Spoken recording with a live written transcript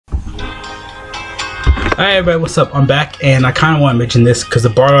Hey everybody, what's up? I'm back, and I kind of want to mention this because the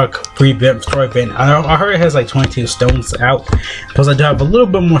Bardock Revamp story event, I heard it has like 22 stones out. Plus I do have a little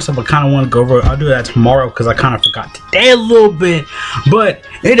bit more stuff I kind of want to go over. I'll do that tomorrow because I kind of forgot today a little bit. But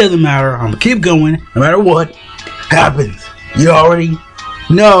it doesn't matter. I'm going to keep going no matter what happens. You already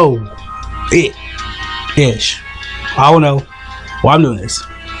know it. Ish. I don't know why I'm doing this.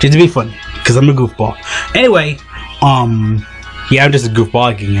 Just to be funny because I'm a goofball. Anyway, yeah, I'm just a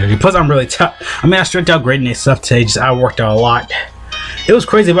goofball getting energy. Plus, I'm really tough. I mean, I stretched out greatness stuff today. I worked out a lot. It was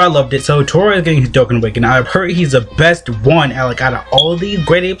crazy, but I loved it. So, Tora is getting his Dokkan Awakening. I've heard he's the best one out of all of these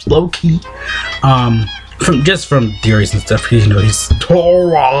great apes, low key. From theories and stuff. You know, he's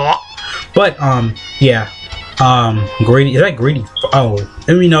Tora. But yeah. Greedy. Is that Greedy? Oh,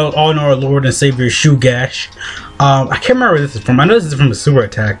 and we know all know our Lord and Savior Shugash. I can't remember where this is from. I know this is from a super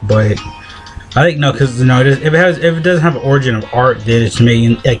attack, but I think no, because no, if it doesn't have an origin of art, then it's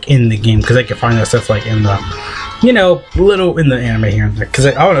made in the game, because I can find that stuff like in the, you know, little in the anime here and there. Because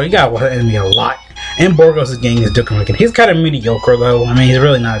I don't know, you got one enemy a lot. And Borgos' gang is Dokkan Awakening. He's kind of mediocre though. I mean, he's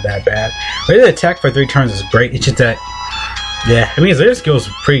really not that bad. But his attack for 3 turns is great. It's just that, yeah, I mean, his later skills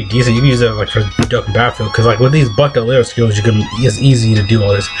are pretty decent. You can use it like for Dokkan Battlefield, because like with these bucket later skills, it's easy to do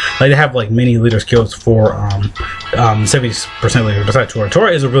all this. Like they have like many leader skills for 70% later. Besides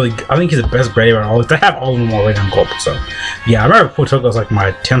Tora is a really, I think he's the best grade out of all. They have all of them already on gold. So yeah, I remember Potoko was like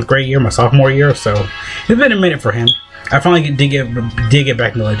my 10th grade year, my sophomore year. So it's been a minute for him. I finally did get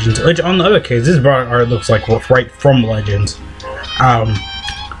back into Legends. Which on the other case, this art looks like right from Legends.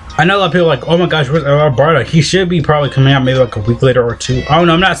 I know a lot of people are like, oh my gosh, where's Bardock? He should be probably coming out maybe like a week later or 2. I don't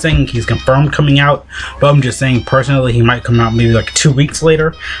know, I'm not saying he's confirmed coming out, but I'm just saying personally he might come out maybe like 2 weeks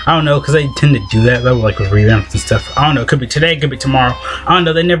later. I don't know, because they tend to do that though, like with revamps and stuff. I don't know, it could be today, it could be tomorrow. I don't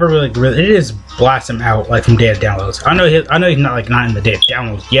know, they never really it just blast him out like from day of downloads. I know he's not in the day of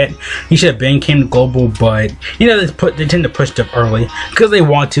downloads yet. He should have been came to global, but you know they tend to push stuff early because they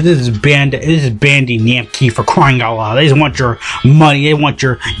want to. This is Bandy Namkey, for crying out loud. They just want your money, they want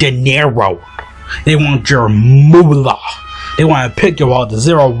your dinero, they want your moolah, they want to pick your wallet. The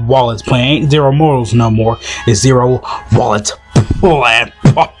zero wallets plan ain't zero morals no more. It's zero wallets plan,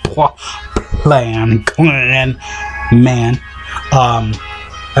 man.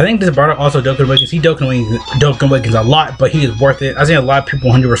 I think this Bardock also Dokkan Awakens. He Dokkan Awakens a lot, but he is worth it. I think a lot of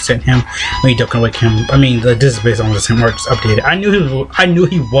people 100% him when he Dokkan Awaken him. I mean, this is based on the same art, just updated. I knew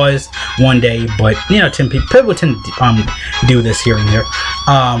he was one day, but you know, people tend to do this here and there.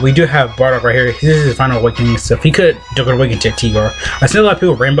 We do have Bardock right here. This is his final awakening stuff. He could Dokkan Awaken to Tigor. I see a lot of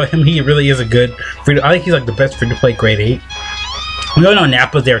people rainbow him. He really is a good I think he's like the best free to play grade 8. We all know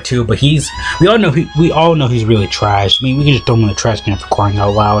Nappa's there too, but we all know he's really trash. I mean, we can just throw him in the trash can for crying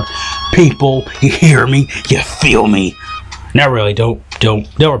out loud. People, you hear me? You feel me? Not really. Don't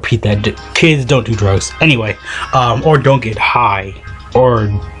repeat that. Kids, don't do drugs. Anyway, or don't get high, or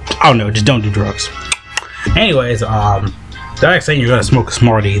I don't know, just don't do drugs. Anyways, they're like saying you're gonna smoke a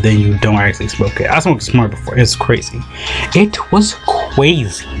Smartie, then you don't actually smoke it. I smoked a Smartie before. It's crazy. It was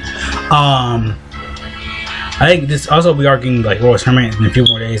crazy. I think this also we are getting like Royal Tournament in a few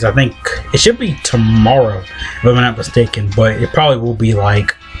more days. I think it should be tomorrow, if I'm not mistaken, but it probably will be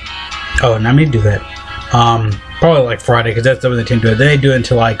like, oh, not me to do that. Probably like Friday, because that's when they tend to do it. Then they do it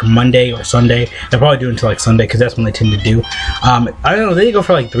until like Monday or Sunday. They'll probably do it until like Sunday, because that's when they tend to do. I don't know, they go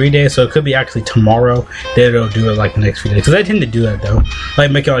for like 3 days, so it could be actually tomorrow. They'll do it like the next few days, because they tend to do that though.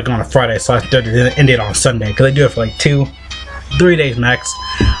 Like make it like on a Friday, so then end it on Sunday, because they do it for like 2-3 days max.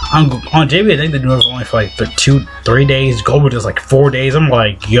 On JB, I think they do it only for like 2-3 days. Global does like 4 days. I'm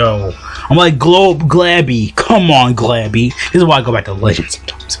like, yo. I'm like, Glabby. Come on, Glabby. This is why I go back to Legend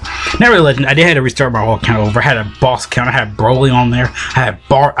sometimes. Not really Legend. I did have to restart my whole account over. I had a boss account. I had Broly on there. I had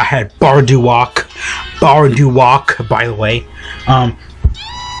Bardock, by the way. Let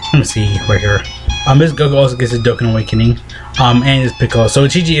me see right here. This Goku also gets his Dokkan Awakening. And his Piccolo. So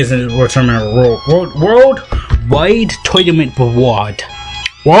GG is in the World Wide Tournament Reward.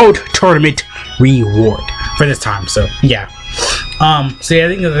 World Tournament Reward for this time. So yeah. So yeah, I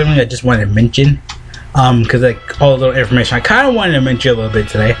think that's everything I just wanted to mention. Because like all the little information I kind of wanted to mention a little bit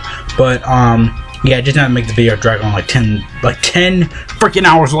today, but yeah, just not make the video drag on like 10 freaking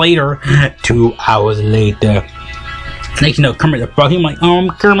hours later. 2 hours later. Next you know, Kermit the Frog. I'm like, oh, I'm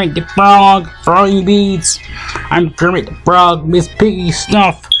Kermit the Frog, frying beads. I'm Kermit the Frog, Miss Piggy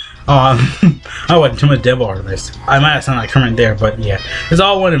stuff. I wasn't too much devil artist. I might have sounded like Kermit there, but yeah. That's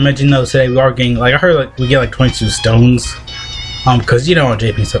all I wanted to mention though today. We are getting, like I heard like we get like 22 stones. Cause you know on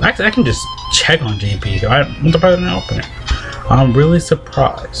JP stuff. Actually I can just check on JP. I want the button to open it. I'm really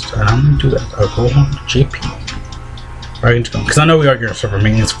surprised. And I'm gonna do that. I'll go on JP. Right, because I know we are getting server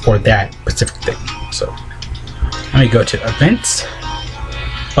maintenance for that specific thing. So Let me go to events.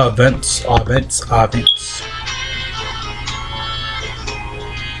 Events.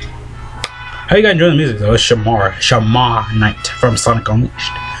 How you guys enjoying the music though? It's Shamar Knight from Sonic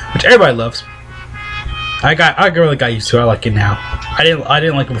Unleashed, which everybody loves. I really got used to it. I like it now. I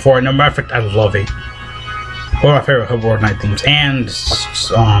didn't like it before. No matter of fact, I love it. One of my favorite Hoverboard Night themes, and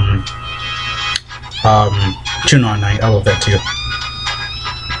Tune On Night. I love that too.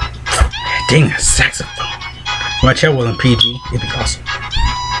 Dang, a saxophone. If my channel wasn't PG, it'd be awesome.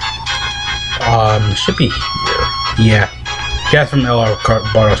 Should be here. Yeah. Yeah, from LR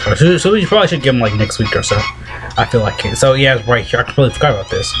Bardock's card. So we probably should give him like next week or so. I feel like it. So yeah, it's right here. I completely forgot about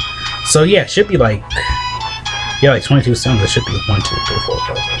this. So yeah, it should be like, yeah, like 22 sounds. It should be 1, 2, 3, 4,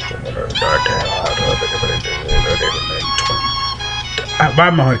 5, 6, 7, 8, 9, 10. I'm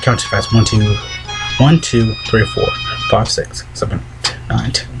going to count too fast. 1, 2, 3, 4, 5, 6, 7, 8,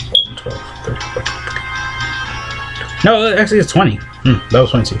 9, 10, 11, 12, 13, 14. No, actually it's 20. That was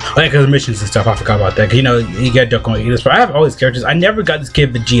 22. Like, because missions and stuff, I forgot about that. Cause you know, you get Dokkan. But I have all these characters. I never got this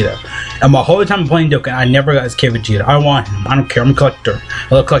kid Vegeta. And my whole time playing Dokkan, I never got this kid Vegeta. I want him. I don't care. I'm a collector.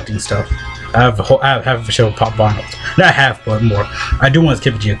 I love collecting stuff. I have a show of pop vinyls. Not half, but more. I do want this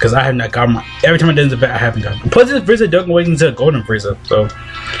kid Vegeta because I have not got my. Every time I did this event, I haven't got him. Plus, this Frieza Dokkan awakens to a Golden Frieza. So,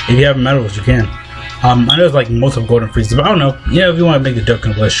 if you have medals, you can. I know there's like most of Golden Frieza, but I don't know. You know, if you want to make the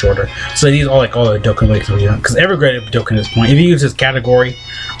Dokkan list shorter, so these are like all the Dokkan lists, because every grade of Dokkan at this point, if you use this category,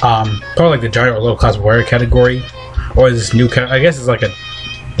 probably like the giant or low class warrior category, or this new I guess it's like a,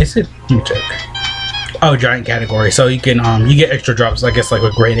 is it? Let me check. Oh, giant category. So you can you get extra drops. I guess like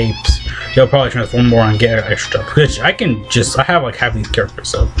with grade apes, you'll probably transform more and get extra drops. Which I have like half these characters,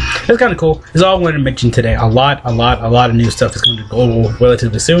 so it's kind of cool. It's all I wanted to mention today. A lot of new stuff is going to go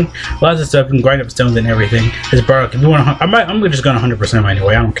relatively soon. Lots of stuff, you can grind up stones and everything. It's Bardock. If you want to, I'm just going 100% them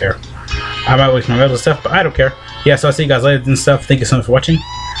anyway. I don't care. I might waste my medal stuff, but I don't care. Yeah, so I'll see you guys later and stuff. Thank you so much for watching.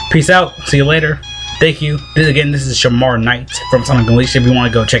 Peace out. See you later. Thank you. This is Shamar Knight from Sonic Unleashed. If you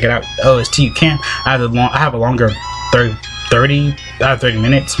want to go check it out, OST, you can. I have a longer 30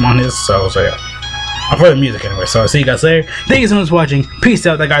 minutes on this, so yeah. I'm for the music anyway, so I'll see you guys later. Thank you so much for watching. Peace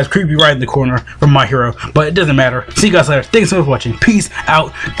out. That guy's creepy right in the corner from my hero, but it doesn't matter. See you guys later. Thank you so much for watching. Peace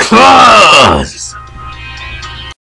out. Close!